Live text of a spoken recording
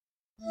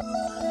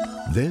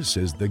This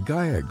is the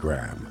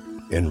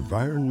Gaiagram,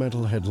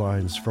 environmental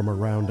headlines from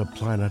around a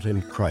planet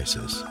in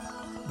crisis.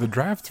 The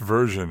draft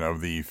version of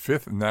the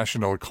Fifth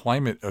National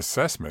Climate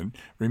Assessment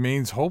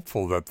remains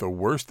hopeful that the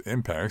worst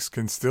impacts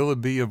can still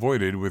be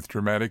avoided with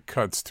dramatic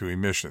cuts to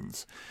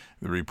emissions.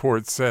 The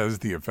report says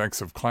the effects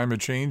of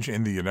climate change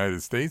in the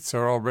United States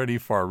are already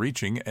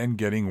far-reaching and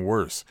getting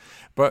worse,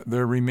 but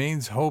there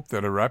remains hope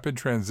that a rapid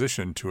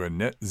transition to a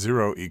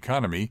net-zero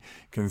economy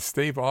can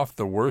stave off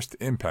the worst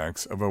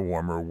impacts of a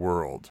warmer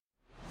world.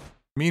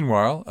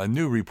 Meanwhile, a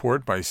new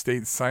report by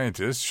state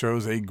scientists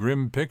shows a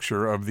grim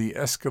picture of the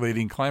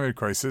escalating climate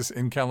crisis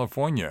in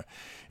California.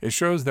 It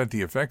shows that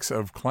the effects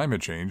of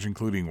climate change,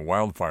 including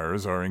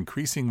wildfires, are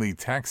increasingly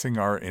taxing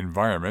our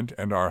environment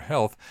and our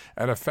health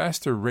at a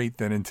faster rate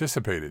than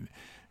anticipated.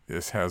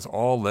 This has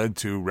all led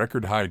to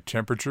record-high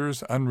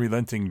temperatures,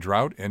 unrelenting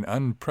drought, and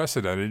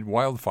unprecedented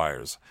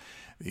wildfires.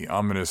 The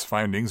ominous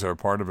findings are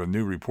part of a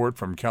new report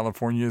from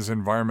California's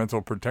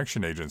Environmental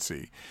Protection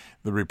Agency.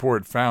 The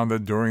report found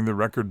that during the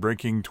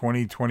record-breaking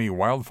 2020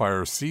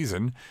 wildfire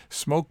season,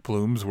 smoke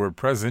plumes were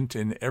present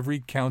in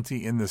every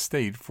county in the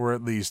state for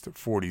at least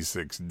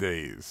 46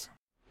 days.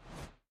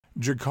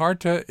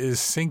 Jakarta is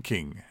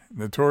sinking.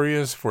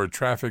 Notorious for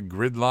traffic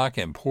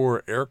gridlock and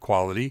poor air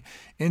quality,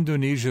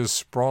 Indonesia's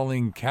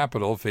sprawling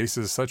capital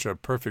faces such a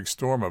perfect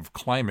storm of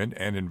climate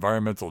and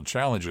environmental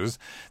challenges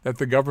that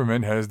the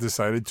government has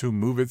decided to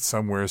move it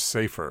somewhere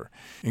safer.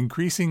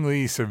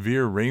 Increasingly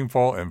severe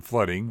rainfall and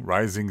flooding,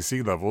 rising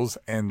sea levels,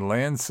 and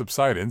land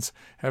subsidence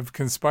have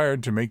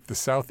conspired to make the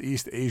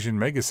Southeast Asian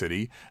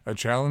megacity a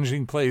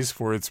challenging place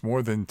for its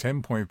more than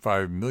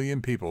 10.5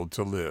 million people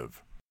to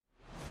live.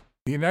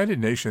 The United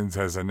Nations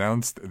has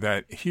announced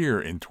that here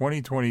in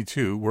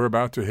 2022, we're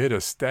about to hit a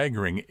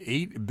staggering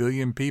 8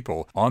 billion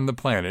people on the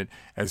planet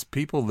as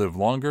people live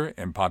longer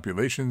and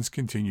populations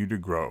continue to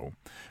grow.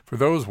 For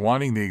those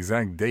wanting the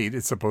exact date,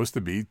 it's supposed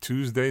to be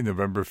Tuesday,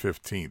 November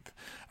 15th.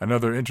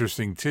 Another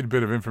interesting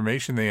tidbit of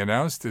information they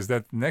announced is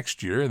that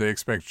next year they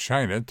expect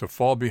China to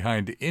fall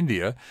behind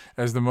India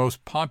as the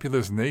most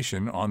populous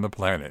nation on the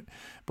planet.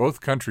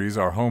 Both countries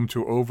are home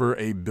to over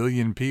 1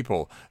 billion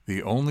people,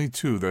 the only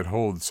two that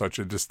hold such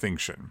a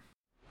distinction.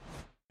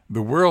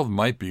 The world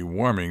might be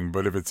warming,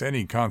 but if it's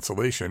any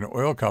consolation,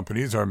 oil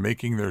companies are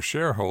making their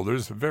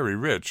shareholders very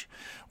rich.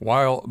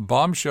 While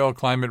bombshell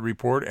climate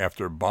report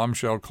after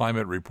bombshell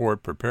climate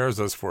report prepares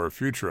us for a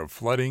future of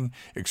flooding,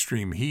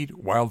 extreme heat,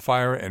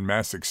 wildfire, and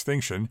mass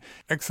extinction,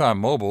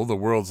 ExxonMobil, the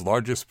world's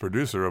largest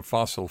producer of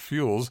fossil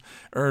fuels,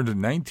 earned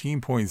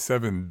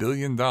 $19.7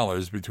 billion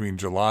between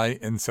July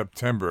and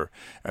September.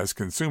 As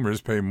consumers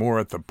pay more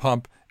at the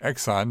pump,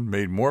 Exxon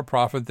made more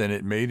profit than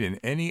it made in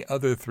any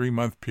other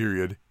 3-month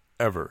period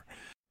ever.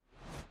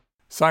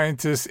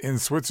 Scientists in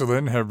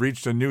Switzerland have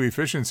reached a new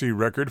efficiency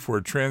record for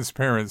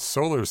transparent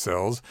solar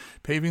cells,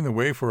 paving the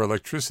way for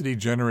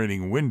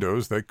electricity-generating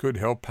windows that could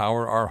help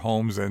power our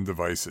homes and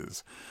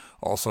devices.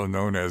 Also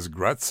known as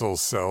Gratzel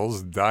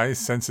cells,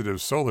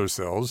 dye-sensitive solar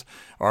cells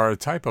are a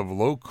type of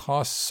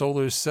low-cost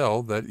solar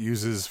cell that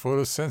uses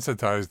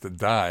photosensitized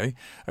dye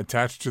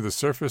attached to the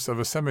surface of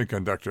a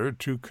semiconductor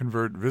to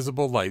convert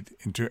visible light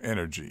into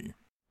energy.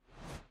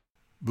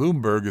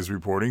 Bloomberg is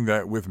reporting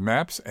that with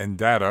maps and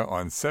data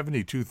on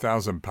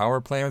 72,000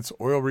 power plants,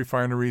 oil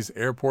refineries,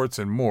 airports,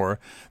 and more,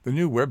 the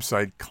new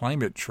website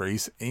Climate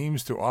Trace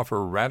aims to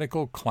offer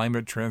radical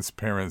climate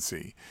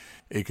transparency.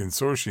 A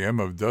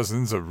consortium of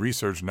dozens of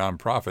research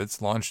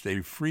nonprofits launched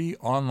a free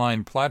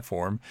online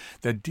platform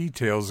that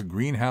details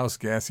greenhouse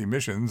gas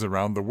emissions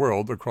around the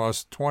world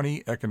across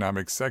 20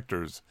 economic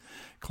sectors.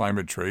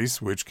 Climate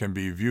Trace, which can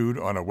be viewed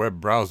on a web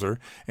browser,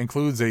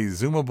 includes a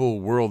zoomable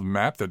world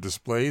map that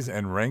displays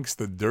and ranks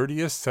the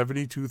dirtiest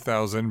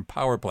 72,000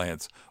 power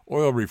plants,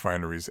 oil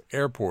refineries,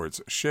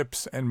 airports,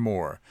 ships, and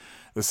more.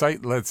 The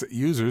site lets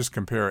users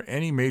compare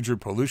any major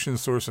pollution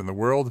source in the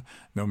world,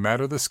 no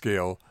matter the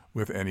scale,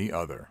 with any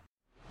other.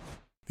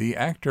 The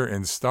actor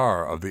and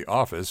star of The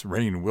Office,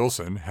 Rainn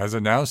Wilson, has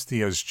announced he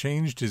has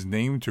changed his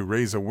name to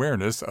raise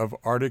awareness of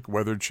Arctic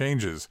weather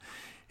changes.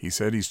 He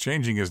said he's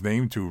changing his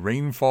name to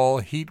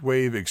Rainfall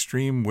Heatwave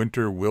Extreme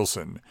Winter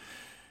Wilson.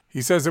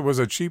 He says it was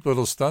a cheap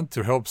little stunt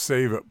to help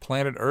save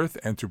planet Earth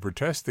and to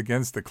protest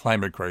against the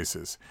climate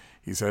crisis.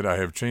 He said, "I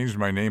have changed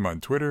my name on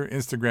Twitter,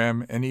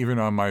 Instagram, and even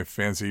on my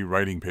fancy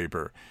writing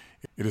paper."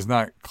 It is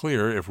not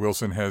clear if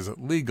Wilson has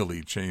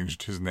legally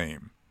changed his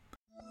name.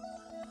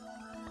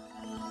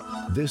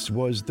 This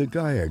was the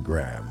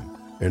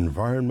Gaiagram,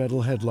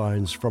 environmental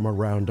headlines from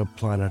around a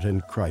planet in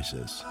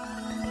crisis.